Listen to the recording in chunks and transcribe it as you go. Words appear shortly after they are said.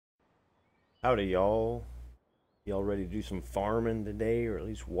Howdy, y'all. Y'all ready to do some farming today, or at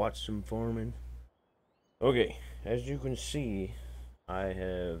least watch some farming? Okay, as you can see, I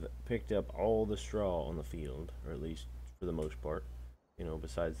have picked up all the straw on the field, or at least for the most part,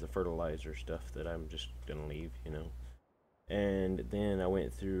 besides the fertilizer stuff that I'm just gonna leave. And then I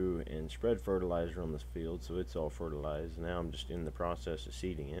went through and spread fertilizer on this field, so it's all fertilized. Now I'm just in the process of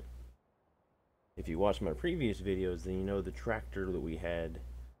seeding it. If you watched my previous videos, then you know the tractor that we had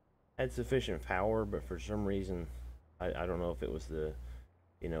sufficient power, but for some reason, I don't know if it was the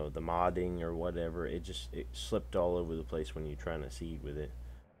modding or whatever, it slipped all over the place when you're trying to seed with it.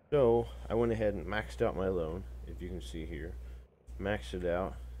 So I went ahead and maxed out my loan, if you can see here. Maxed it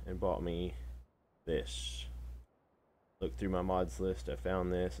out and bought me this. Looked through my mods list, I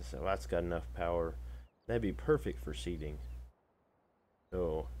found this. I said, well, that's got enough power. That'd be perfect for seeding.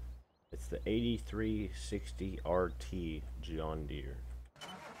 So it's the 8360 RT John Deere.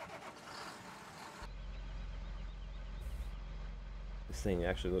 This thing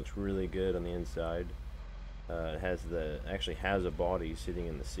actually looks really good on the inside. It actually has a body sitting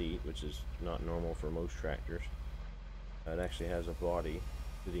in the seat, which is not normal for most tractors. It actually has a body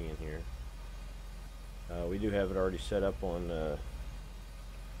sitting in here. We do have it already set up on the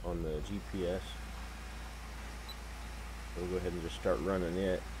GPS. We'll go ahead and just start running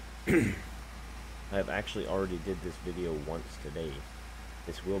it. I've actually already did this video once today.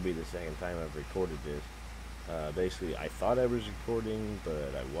 This will be the second time I've recorded this. Basically, I thought I was recording,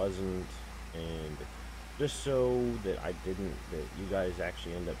 but I wasn't, and just so that you guys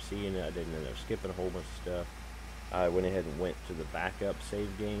actually end up seeing it, I didn't end up skipping a whole bunch of stuff. I went ahead and went to the backup save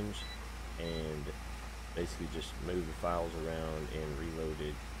games, and basically just moved the files around and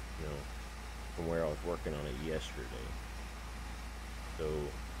reloaded, from where I was working on it yesterday. So,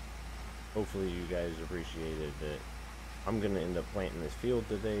 hopefully you guys appreciated that. I'm going to end up planting this field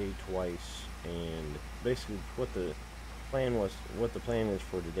today twice, and basically what the plan is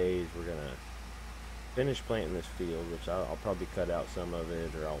for today is we're going to finish planting this field, which I'll probably cut out some of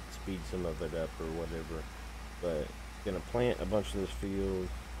it, or I'll speed some of it up or whatever, but going to plant a bunch of this field,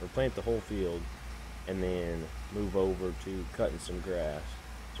 or plant the whole field, and then move over to cutting some grass.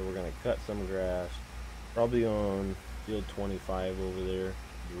 So we're going to cut some grass, probably on field 25 over there,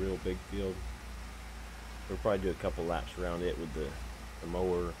 the real big field. We'll probably do a couple laps around it with the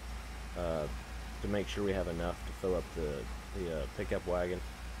mower to make sure we have enough to fill up the pickup wagon,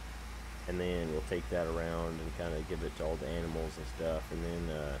 and then we'll take that around and kind of give it to all the animals and stuff. And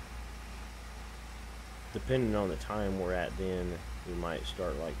then depending on the time we're at, then we might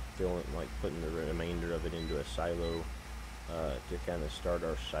start putting the remainder of it into a silo to kind of start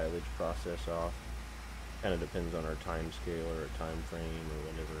our silage process off. Kind of depends on our time scale or a time frame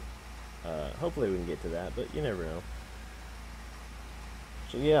or whatever. Hopefully we can get to that, but you never know.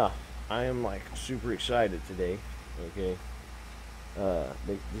 So yeah, I am super excited today. Okay, the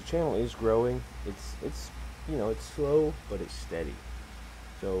channel is growing. It's slow, but it's steady.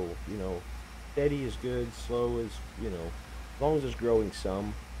 So steady is good. Slow is as long as it's growing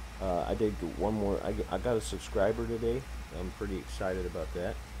some. I did one more. I got a subscriber today. I'm pretty excited about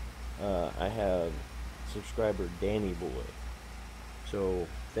that. I have subscriber Danny Boy. So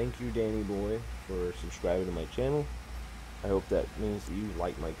thank you, Danny Boy, for subscribing to my channel. I hope that means that you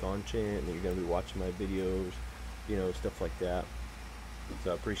like my content and that you're going to be watching my videos, stuff like that.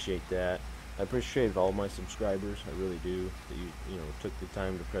 So I appreciate that. I appreciate all my subscribers. I really do. That you took the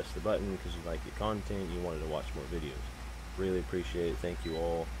time to press the button because you like the content, you wanted to watch more videos. Really appreciate it. Thank you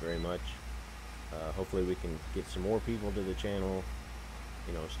all very much. Hopefully we can get some more people to the channel.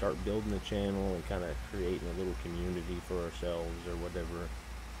 Start building the channel and kind of creating a little community for ourselves or whatever.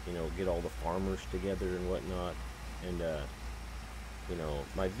 Get all the farmers together and whatnot. And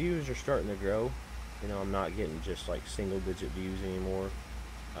my views are starting to grow. I'm not getting just single digit views anymore.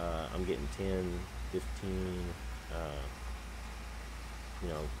 I'm getting 10, 15,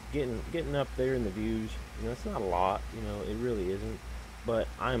 getting up there in the views. It's not a lot, it really isn't, but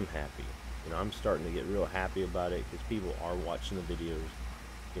I'm happy. I'm starting to get real happy about it because people are watching the videos.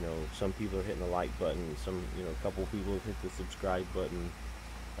 Some people are hitting the like button, a couple people have hit the subscribe button.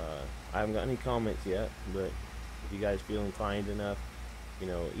 I haven't got any comments yet, but if you guys feel inclined enough,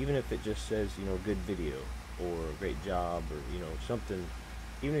 even if it just says, good video, or great job, or, something,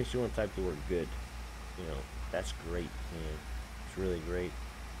 even if you want to type the word good, that's great, man. It's really great.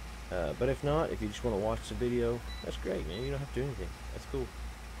 But if not, if you just want to watch the video, that's great, man. You don't have to do anything. That's cool.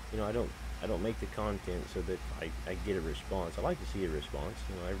 I don't make the content so that I get a response. I like to see a response.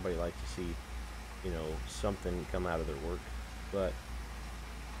 Everybody likes to see, something come out of their work. But,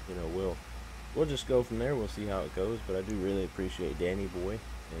 we'll just go from there. We'll see how it goes. But I do really appreciate Danny Boy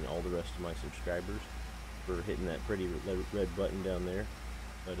and all the rest of my subscribers for hitting that pretty red button down there.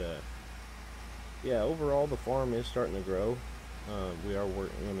 But yeah, overall the farm is starting to grow. We are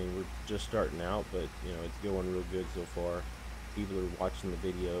working, I mean, we're just starting out, but you know, it's going real good so far. People are watching the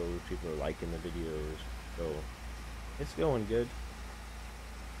videos, people are liking the videos, so it's going good.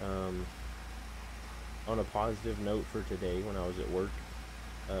 On a positive note for today, when I was at work,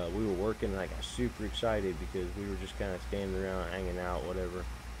 we were working and I got super excited because we were just kind of standing around, hanging out, whatever.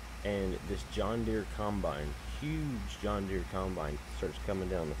 And this John Deere combine, huge John Deere combine, starts coming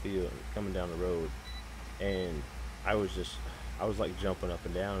down the field, coming down the road. And I was like jumping up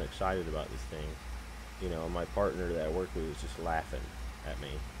and down, excited about this thing. You know, my partner that I worked with was just laughing at me.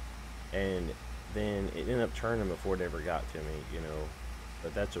 And then it ended up turning before it ever got to me, you know.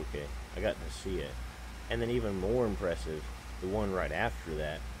 But that's okay. I got to see it. And then even more impressive, the one right after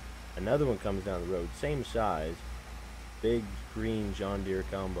that, another one comes down the road, same size, big green John Deere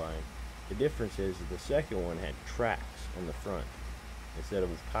combine. The difference is that the second one had tracks on the front instead of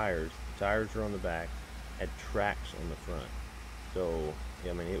tires. The tires were on the back, had tracks on the front. So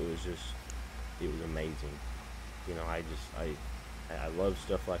I mean, it was amazing. You know, I love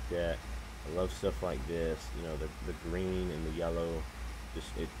stuff like that. I love stuff like this. You know, the green and the yellow. Just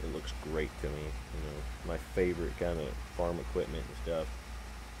it looks great to me. You know, my favorite kind of farm equipment and stuff.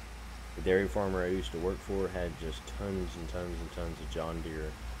 The dairy farmer I used to work for had just tons and tons and tons of John Deere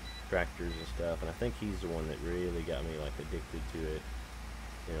tractors and stuff, and I think he's the one that really got me like addicted to it.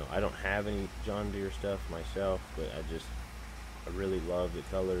 You know, I don't have any John Deere stuff myself, but I really love the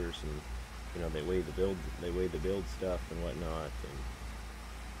colors, and you know, they weigh the build stuff and whatnot, and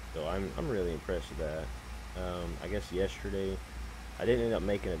so I'm really impressed with that. I guess yesterday, I didn't end up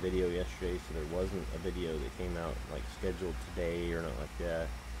making a video yesterday, so there wasn't a video that came out like scheduled today or not like that.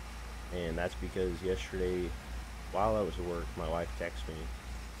 And that's because yesterday, while I was at work, my wife texted me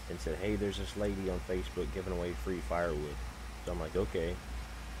and said, hey, there's this lady on Facebook giving away free firewood. So I'm like, okay,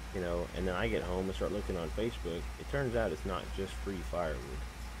 you know, and then I get home and start looking on Facebook. It turns out it's not just free firewood,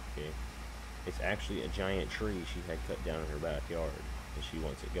 okay? It's actually a giant tree she had cut down in her backyard, and she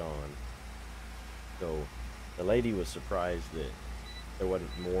wants it gone. So the lady was surprised that there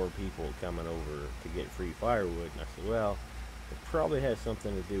wasn't more people coming over to get free firewood, and I said, well, it probably has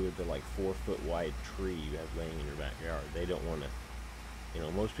something to do with the like 4-foot wide tree you have laying in your backyard. They don't want to, you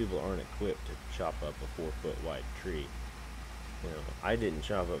know, most people aren't equipped to chop up a 4-foot wide tree. You know, I didn't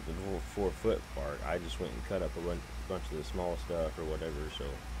chop up the 4-foot part. I just went and cut up a bunch of the small stuff or whatever. So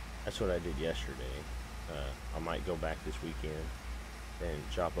that's what I did yesterday. I might go back this weekend and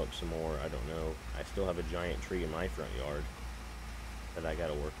chop up some more. I don't know. I still have a giant tree in my front yard that I got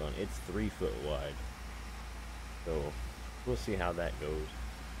to work on. It's 3 foot wide. So we'll see how that goes.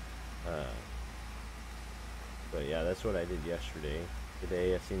 But yeah, that's what I did yesterday.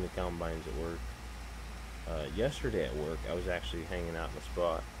 Today I seen the combines at work. Yesterday at work I was actually hanging out in a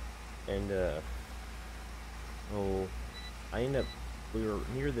spot, and we were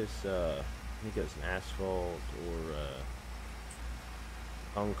near this, I think it was an asphalt or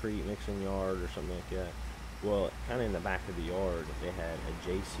concrete mixing yard or something like that. Well, kind of in the back of the yard they had a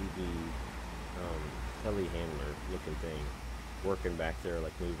JCB telehandler looking thing working back there,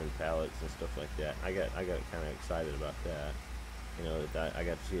 like moving pallets and stuff like that. I got kind of excited about that. You know, that I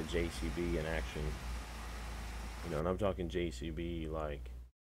got to see a JCB in action. You know, and I'm talking JCB like,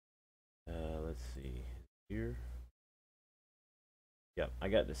 let's see, here. Yep, I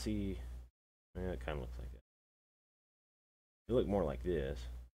got to see, it kind of looks like that. It looked more like this,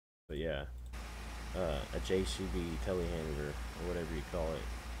 but yeah, a JCB telehandler, or whatever you call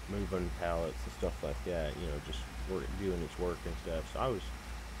it, moving pallets and stuff like that, you know, just doing its work and stuff. So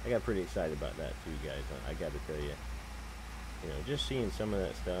I got pretty excited about that too, guys. I got to tell you. You know, just seeing some of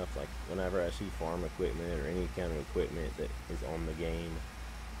that stuff, like whenever I see farm equipment or any kind of equipment that is on the game,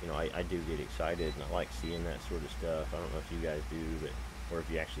 you know, I do get excited, and I like seeing that sort of stuff. I don't know if you guys do, but or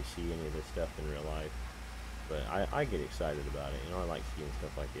if you actually see any of this stuff in real life, but I get excited about it. You know, I like seeing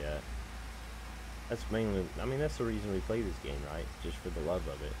stuff like that. That's mainly, I mean, that's the reason we play this game, right? Just for the love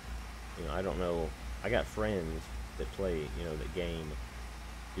of it. You know, I don't know, I got friends that play, you know, that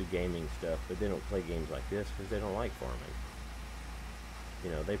do gaming stuff, but they don't play games like this because they don't like farming. You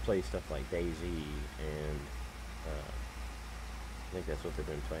know, they play stuff like Daisy, and I think that's what they've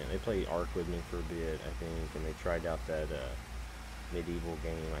been playing. They played Ark with me for a bit, I think, and they tried out that medieval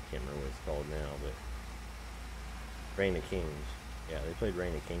game. I can't remember what it's called now, but Reign of Kings. Yeah, they played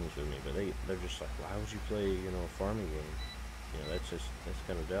Reign of Kings with me, but they're just like, why would you play, you know, a farming game? You know, that's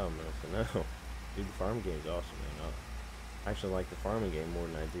kind of dumb. And I said, no, dude, the farming game's awesome, man. I actually like the farming game more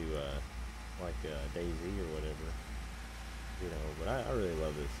than I do like Daisy or whatever. you know, but I really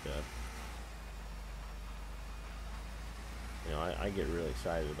love this stuff. You know, I get really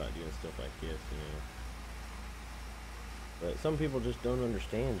excited about doing stuff like this, you know. But some people just don't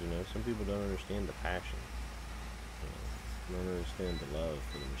understand, you know. Some people don't understand the passion. You know, don't understand the love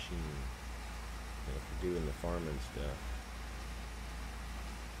for the machine, you know, for doing the farming stuff.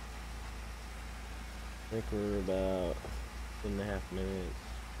 I think we're about 10.5 minutes.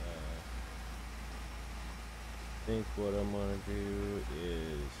 I think what I'm gonna do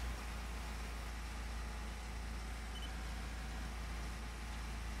is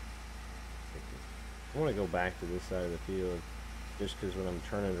I want to go back to this side of the field, just because when I'm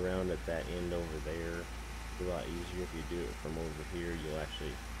turning around at that end over there, it's a lot easier. If you do it from over here, you'll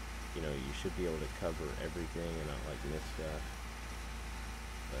actually, you know, you should be able to cover everything and not like miss stuff.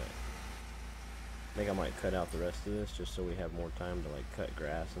 But I think I might cut out the rest of this just so we have more time to like cut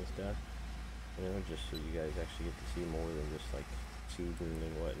grass and stuff, you know, just so you guys actually get to see more than just like seeding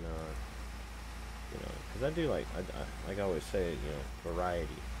and whatnot, you know, because I do like I always say, you know,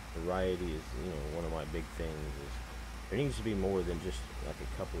 variety is, you know, one of my big things. Is there needs to be more than just like a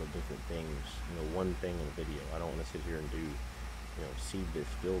couple of different things, you know, one thing in a video. I don't want to sit here and do, you know, seed this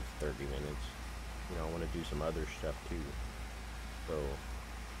field for 30 minutes. You know, I want to do some other stuff too. So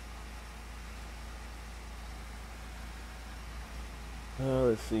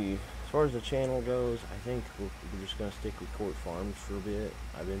let's see. As far as the channel goes, I think we're just gonna stick with Court Farms for a bit.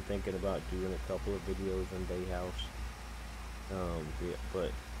 I've been thinking about doing a couple of videos on Day House, yeah,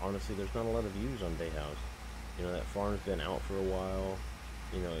 but honestly, there's not a lot of views on Day House. You know, that farm's been out for a while.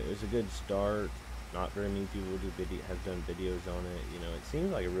 You know, it was a good start. Not very many people have done videos on it. You know, it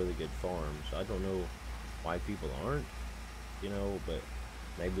seems like a really good farm, so I don't know why people aren't. You know, but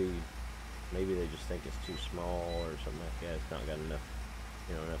maybe they just think it's too small or something like that. It's not got enough,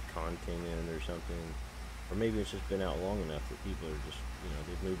 you know, enough content in it or something. Or maybe it's just been out long enough that people are just, you know,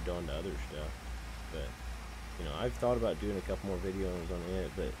 they've moved on to other stuff. But you know, I've thought about doing a couple more videos on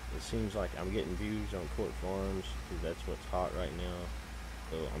it, but it seems like I'm getting views on Court Farms because that's what's hot right now.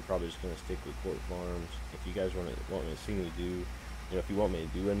 So I'm probably just gonna stick with Court Farms. If you guys want me to see me do, you know, if you want me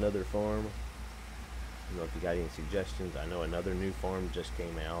to do another farm, you know, if you got any suggestions. I know another new farm just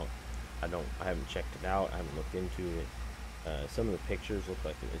came out. I haven't checked it out. I haven't looked into it. Some of the pictures look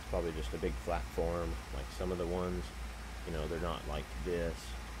like it's probably just a big flat farm. Like some of the ones, you know, they're not like this.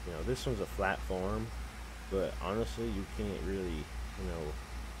 You know, this one's a flat farm. But honestly, you can't really, you know,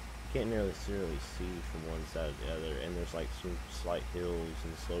 you can't necessarily see from one side to the other. And there's like some slight hills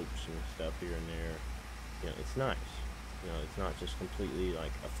and slopes and stuff here and there. You know, it's nice. You know, it's not just completely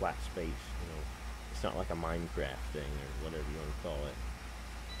like a flat space. You know, it's not like a Minecraft thing or whatever you want to call it.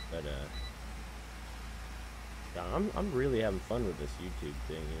 But yeah, I'm really having fun with this YouTube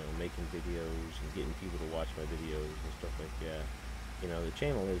thing. You know, making videos and getting people to watch my videos and stuff like that. You know, the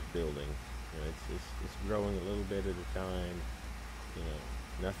channel is building. You know, it's growing a little bit at a time. You know,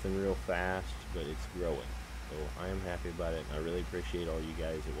 nothing real fast, but it's growing. So I am happy about it. And I really appreciate all you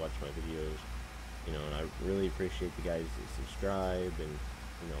guys that watch my videos. You know, and I really appreciate the guys that subscribe and,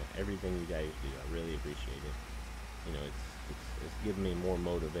 you know, everything you guys do. I really appreciate it. You know, it's given me more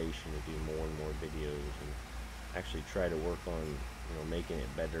motivation to do more and more videos and actually try to work on, you know, making it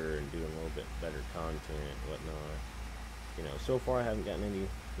better and doing a little bit better content and whatnot. You know, so far I haven't gotten any,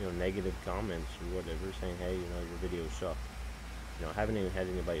 you know, negative comments or whatever saying, hey, you know, your videos suck. You know, I haven't even had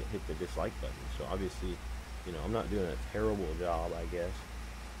anybody hit the dislike button. So obviously, you know, I'm not doing a terrible job, I guess.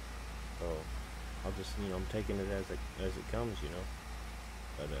 So I'll just, you know, I'm taking it as it comes, you know.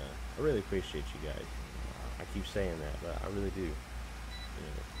 But I really appreciate you guys. I keep saying that, but I really do.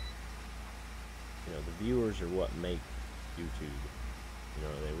 You know, the viewers are what make YouTube. You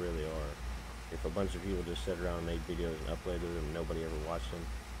know, they really are. If a bunch of people just sat around and made videos and uploaded them and nobody ever watched them,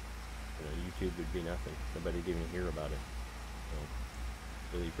 you know, YouTube would be nothing. Nobody would even hear about it. So,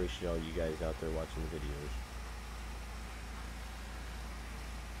 really appreciate all you guys out there watching the videos.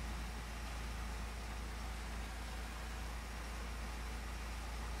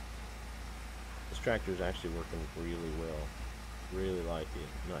 This tractor is actually working really well. Really like it.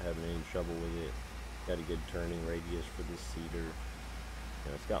 Not having any trouble with it. Got a good turning radius for this seeder. You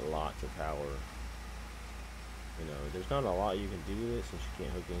know, it's got lots of power. You know, there's not a lot you can do with it since you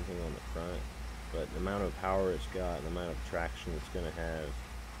can't hook anything on the front, but the amount of power it's got and the amount of traction it's going to have,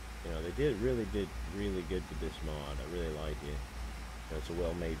 you know, they really did really good with this mod. I really like it. You know, it's a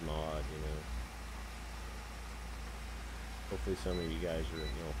well-made mod, you know. Hopefully some of you guys are,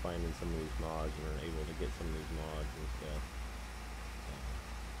 you know, finding some of these mods and are able to get some of these mods and stuff.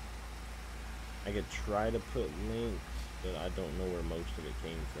 I could try to put links, but I don't know where most of it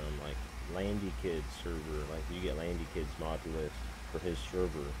came from. Like, Landy Kids server. Like you get Landy Kids mod list for his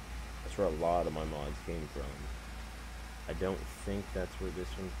server. That's where a lot of my mods came from. I don't think that's where this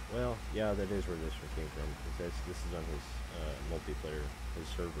one. Well, yeah, that is where this one came from. Because this is on his multiplayer, his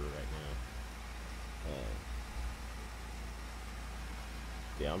server right now.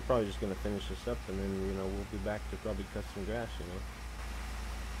 Yeah, I'm probably just gonna finish this up, and then we'll be back to probably cut some grass.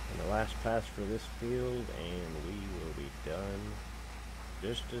 And the last pass for this field, and we will be done.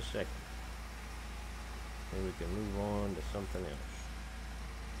 Just a second. And we can move on to something else.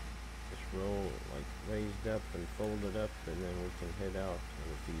 Just roll, like, raised up and folded up, and then we can head out to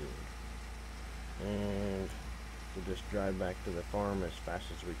the field. And we'll just drive back to the farm as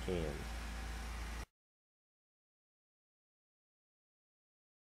fast as we can.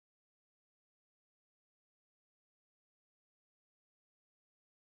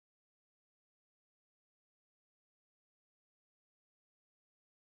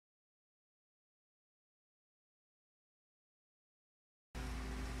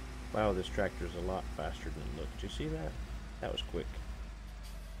 Wow, this tractor's a lot faster than it looked. Did you see that? That was quick.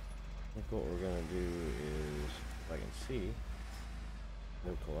 I think what we're gonna do is, if I can see,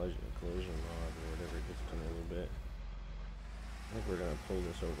 no collision mod or whatever gets to me a little bit. I think we're gonna pull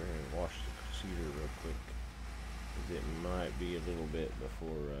this over here and wash the cedar real quick, because it might be a little bit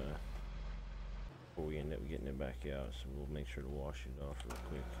before we end up getting it back out. So we'll make sure to wash it off real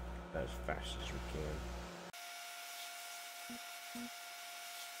quick as fast as we can.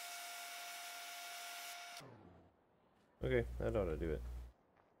 Okay, that ought to do it.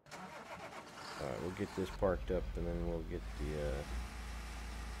 Alright, we'll get this parked up, and then we'll get the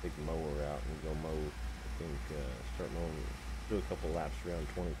big mower out and go mow. I think start mowing, do a couple laps around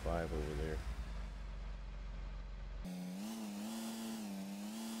 25 over there.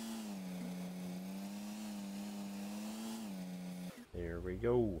 There we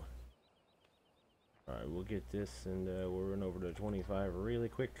go. Alright, we'll get this, and we'll run over to 25 really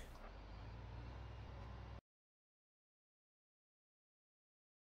quick.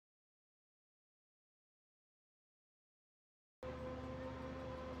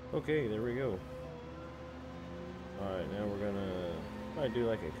 Okay, there we go. Alright, now we're gonna probably do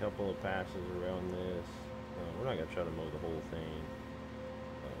like a couple of passes around this. We're not gonna try to mow the whole thing.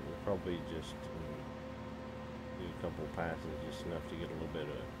 We'll probably just do a couple of passes, just enough to get a little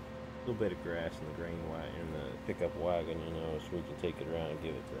bit of grass in the grain in the pickup wagon, so we can take it around and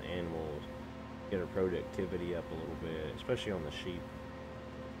give it to the animals. Get our productivity up a little bit, especially on the sheep.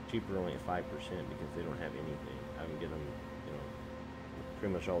 Sheep are only at 5% because they don't have anything. I can get them,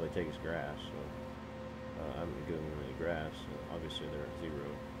 pretty much all they take is grass, so I haven't given them any grass, so obviously they're at 0,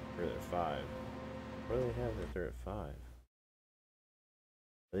 or they're at 5. What do they have that they're at 5? Are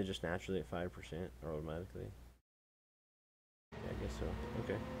they just naturally at 5% or automatically? Yeah, I guess so.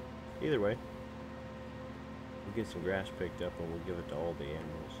 Okay. Either way, we'll get some grass picked up and we'll give it to all the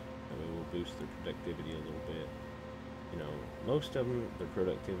animals. That way we'll boost their productivity a little bit. Most of them, their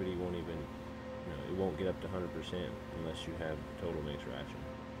productivity won't even, it won't get up to 100% unless you have total mixed ration.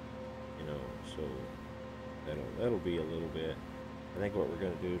 So that'll be a little bit. I think what we're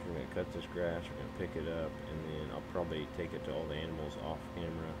going to do is we're going to cut this grass, we're going to pick it up, and then I'll probably take it to all the animals off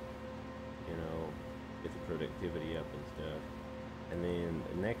camera, get the productivity up and stuff. And then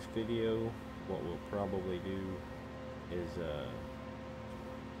the next video, what we'll probably do is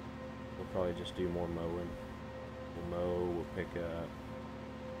we'll probably just do more mowing. We'll mow, we'll pick up,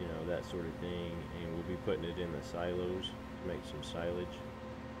 that sort of thing, and we'll be putting it in the silos to make some silage,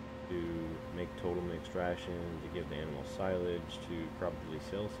 to make total mixed ration, to give the animal silage, to probably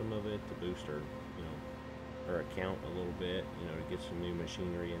sell some of it, to boost our, our account a little bit, to get some new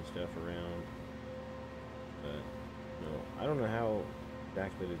machinery and stuff around. But, I don't know how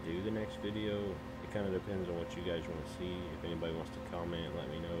exactly to do the next video. It kind of depends on what you guys want to see. If anybody wants to comment, let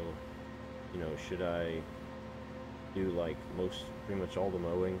me know. Should I do like pretty much all the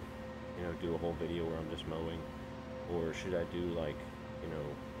mowing, do a whole video where I'm just mowing, or should I do like,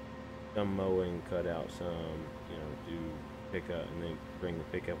 some mowing, cut out some, do pick up and then bring the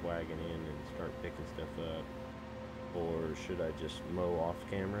pickup wagon in and start picking stuff up, or should I just mow off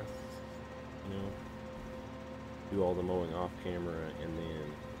camera, do all the mowing off camera, and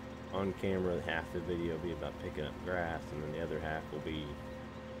then on camera half the video will be about picking up grass, and then the other half will be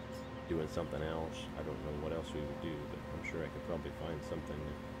doing something else. I don't know what else we would do, but I'm sure I could probably find something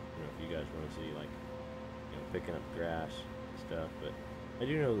that, if you guys want to see, like, picking up grass and stuff. But I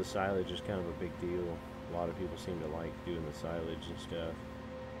do know the silage is kind of a big deal. A lot of people seem to like doing the silage and stuff,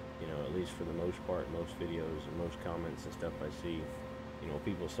 at least for the most part. Most videos and most comments and stuff I see,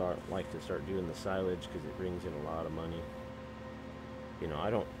 people like to start doing the silage because it brings in a lot of money. You know, I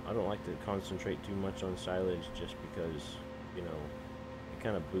don't like to concentrate too much on silage just because, you know, it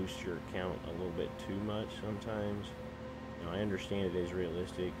kind of boosts your account a little bit too much sometimes. You know, I understand it is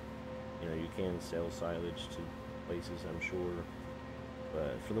realistic. You know, you can sell silage to places, I'm sure,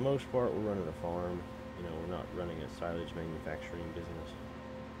 but for the most part, we're running a farm. You know, we're not running a silage manufacturing business.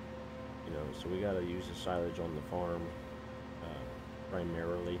 You know, so we got to use the silage on the farm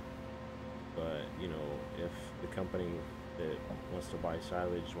primarily. But you know, if the company that wants to buy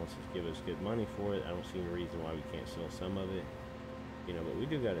silage wants to give us good money for it, I don't see any reason why we can't sell some of it. You know, but we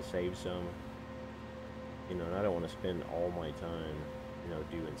do got to save some. You know, and I don't want to spend all my time, you know,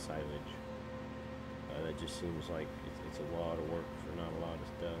 doing silage. That just seems like it's a lot of work for not a lot of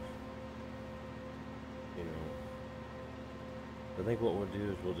stuff. You know, I think what we'll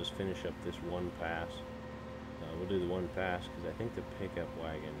do is we'll just finish up this one pass. We'll do the one pass because I think the pickup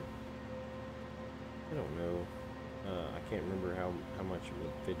wagon, I don't know, I can't remember how much it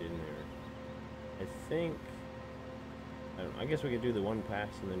would fit in there. I think, I guess we could do the one pass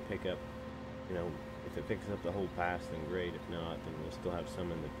and then pick up, you know, if it picks up the whole pass, then great. If not, then we'll still have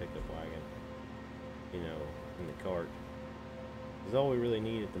some in the pickup wagon, you know, in the cart. Because all we really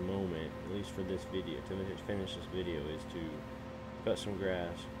need at the moment, at least for this video, to finish this video, is to cut some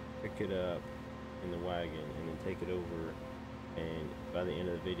grass, pick it up in the wagon, and then take it over, and by the end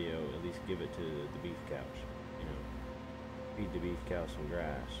of the video, at least give it to the beef cows, you know, feed the beef cows some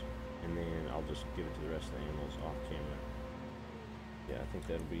grass, and then I'll just give it to the rest of the animals off camera. Yeah, I think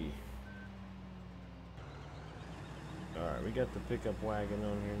that'll be... Alright, we got the pickup wagon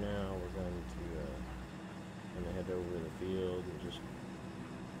on here now. We're going to head over to the field and just,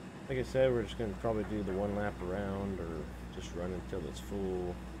 like I said, we're just going to probably do the one lap around or just run until it's full,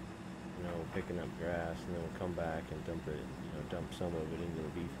 you know, picking up grass, and then we'll come back and dump it, you know, dump some of it into the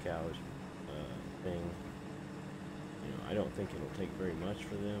beef cows thing. You know, I don't think it'll take very much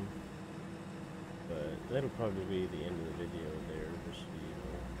for them, but that'll probably be the end of the video there, just so you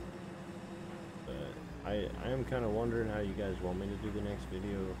know. But I am kind of wondering how you guys want me to do the next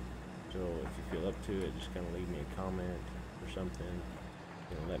video, so if you feel up to it, just kind of leave me a comment or something.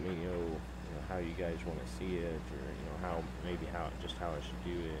 You know, let me know, you know, how you guys want to see it, or you know, how I should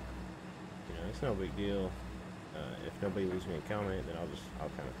do it. You know, it's no big deal. If nobody leaves me a comment, then I'll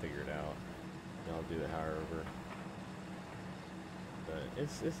kind of figure it out, and I'll do it however. But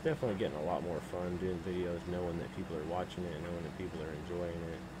it's definitely getting a lot more fun doing videos, knowing that people are watching it, and knowing that people are enjoying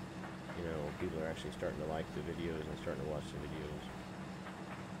it. You know, people are actually starting to like the videos and starting to watch the videos.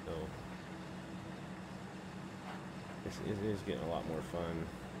 So it is getting a lot more fun.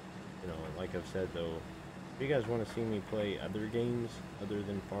 You know, like I've said though, if you guys want to see me play other games other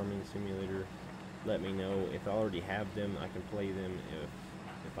than Farming Simulator, let me know. If I already have them, I can play them.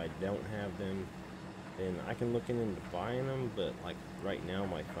 If I don't have them, then I can look into buying them. But like right now,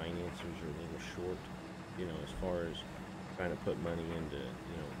 my finances are a little short. You know, as far as trying to put money into,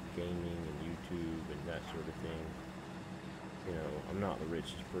 you know, gaming and YouTube and that sort of thing. You know, I'm not the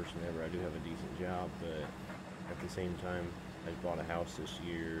richest person ever. I do have a decent job, but at the same time, I bought a house this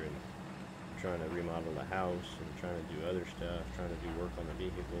year, and I'm trying to remodel the house and trying to do other stuff, trying to do work on the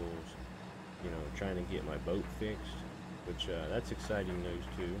vehicles, you know, trying to get my boat fixed, which that's exciting news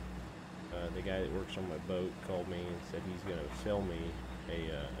too. The guy that works on my boat called me and said he's going to sell me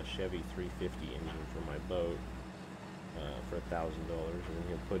a Chevy 350 engine for my boat for $1,000, and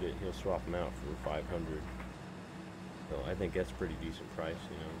then he'll swap them out for $500. So I think that's a pretty decent price,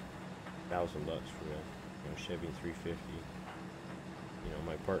 you know, $1,000 for a, you know, Chevy 350. You know,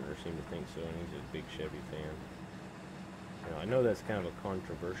 my partner seemed to think so, and he's a big Chevy fan. You know, I know that's kind of a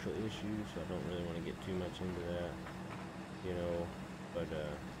controversial issue, so I don't really want to get too much into that. You know, but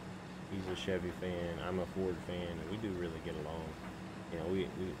he's a Chevy fan, I'm a Ford fan, and we do really get along. You know, we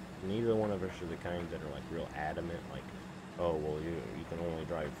neither one of us are the kinds that are like real adamant, like, oh well, you can only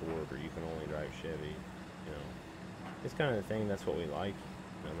drive Ford or you can only drive Chevy. You know, it's kind of the thing. That's what we like,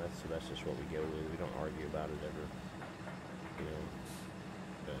 and that's just what we go with. We don't argue about it ever. You know,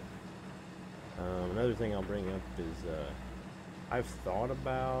 but another thing I'll bring up is I've thought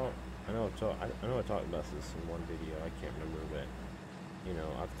about. I know I talked about this in one video. I can't remember, but you know,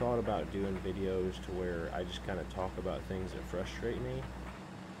 I've thought about doing videos to where I just kind of talk about things that frustrate me.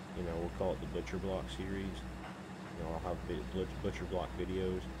 You know, we'll call it the Butcher Block series. You know, I'll have Butcher Block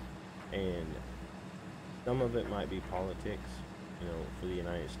videos, and some of it might be politics, you know, for the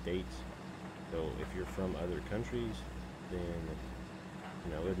United States. So if you're from other countries, then,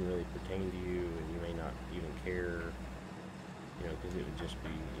 you know, it wouldn't really pertain to you, and you may not even care, you know, because it would just be,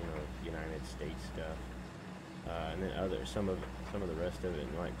 you know, United States stuff. And then some of the rest of it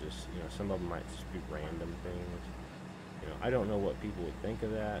might just, you know, some of them might just be random things. You know, I don't know what people would think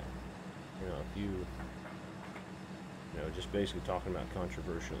of that. You know, if you just basically talking about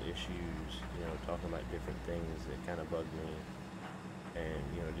controversial issues, you know, talking about different things that kind of bug me, and,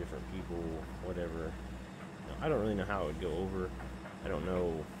 you know, different people, whatever. You know, I don't really know how it would go over. I don't know,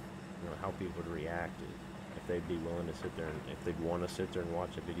 you know, how people would react, if they'd be willing to sit there, and if they'd want to sit there and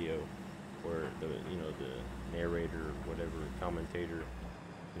watch a video where the, you know, the narrator, whatever, commentator,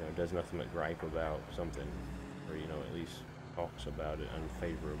 you know, does nothing but gripe about something, or, you know, at least talks about it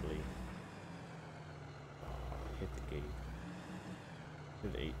unfavorably. Hit the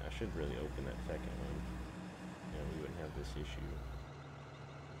gate. I should really open that second one. You know, we wouldn't have this issue.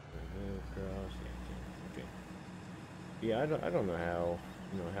 Cross. Yeah, okay. Yeah, I don't know how,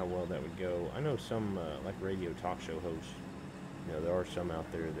 you know, how well that would go. I know some like radio talk show hosts. You know, there are some out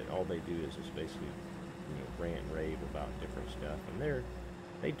there that all they do is just basically, you know, rant and rave about different stuff, and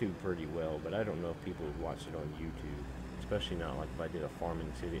they do pretty well. But I don't know if people would watch it on YouTube, especially not like if I did a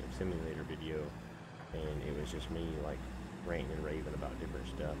farming simulator video, and it was just me like ranting and raving about different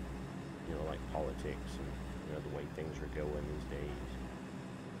stuff, you know, like politics and, you know, the way things are going these days.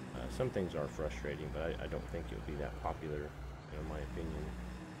 Some things are frustrating, but I don't think it would be that popular, you know, in my opinion.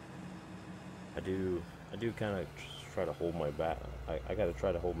 I do kind of try to hold my back. I got to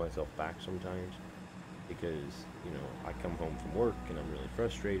try to hold myself back sometimes, because, you know, I come home from work and I'm really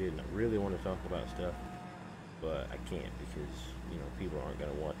frustrated and I really want to talk about stuff, but I can't, because, you know, people aren't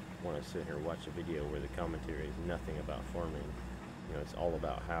going to want to sit here and watch a video where the commentary is nothing about farming. You know, it's all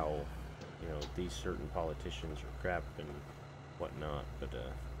about how, you know, these certain politicians are crap and whatnot. But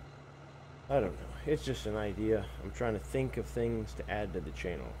I don't know, it's just an idea. I'm trying to think of things to add to the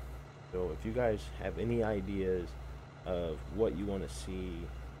channel. So if you guys have any ideas of what you want to see,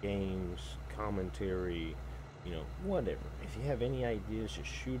 games, commentary, you know, whatever, if you have any ideas, just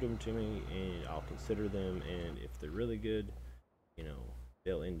shoot them to me and I'll consider them, and if they're really good, you know,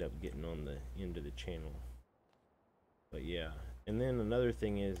 they'll end up getting on the end of the channel. But yeah, and then another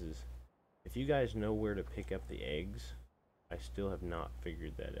thing is if you guys know where to pick up the eggs, I still have not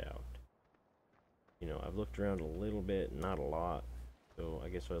figured that out. You know, I've looked around a little bit, not a lot, so I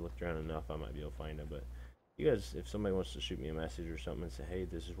guess if I looked around enough, I might be able to find them. But you guys, if somebody wants to shoot me a message or something and say, hey,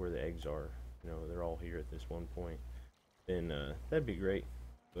 this is where the eggs are, you know, they're all here at this one point, then that'd be great.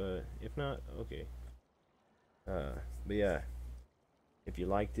 But if not, okay. But yeah, if you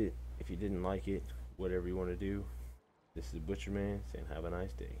liked it, if you didn't like it, whatever you want to do, this is Butcher Man saying have a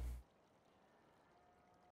nice day.